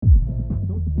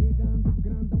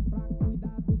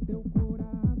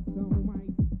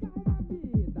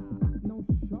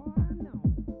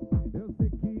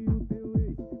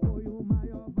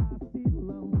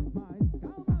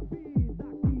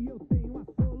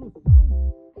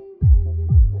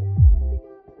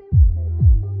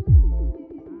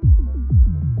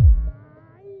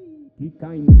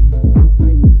Quica em mim, senta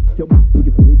em mim, que eu boto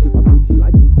de frente, boto de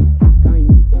ladinho. Quica em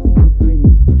mim, senta em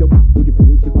mim, que eu boto de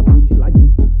frente, boto de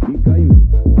ladinho. Quica em mim,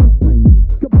 senta em mim,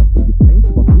 que eu boto de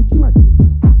frente, boto de ladinho.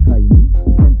 Quica em mim,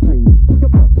 senta em mim, que eu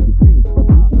boto de frente,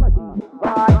 boto de ladinho.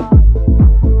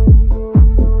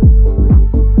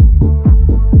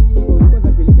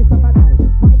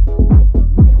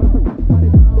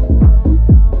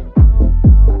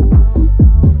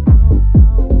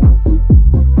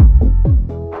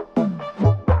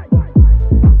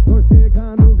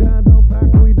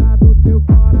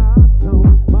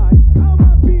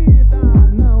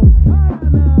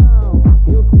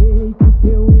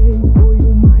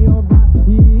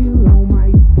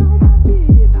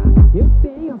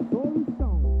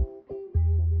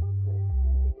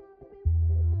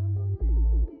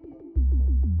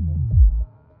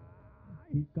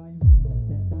 Fica em mim, senta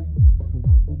em mim, que eu boto de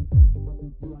frente, boto de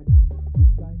ladinho.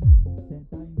 Fica em mim,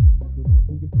 senta em mim, que eu boto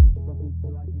de frente, boto de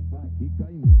ladinho.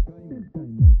 Fica em mim, senta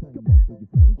em mim, que eu boto de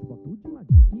frente, boto de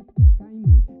ladinho. Fica em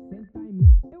mim, senta em mim,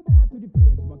 eu boto de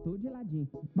frente, boto de ladinho.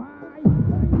 Vai!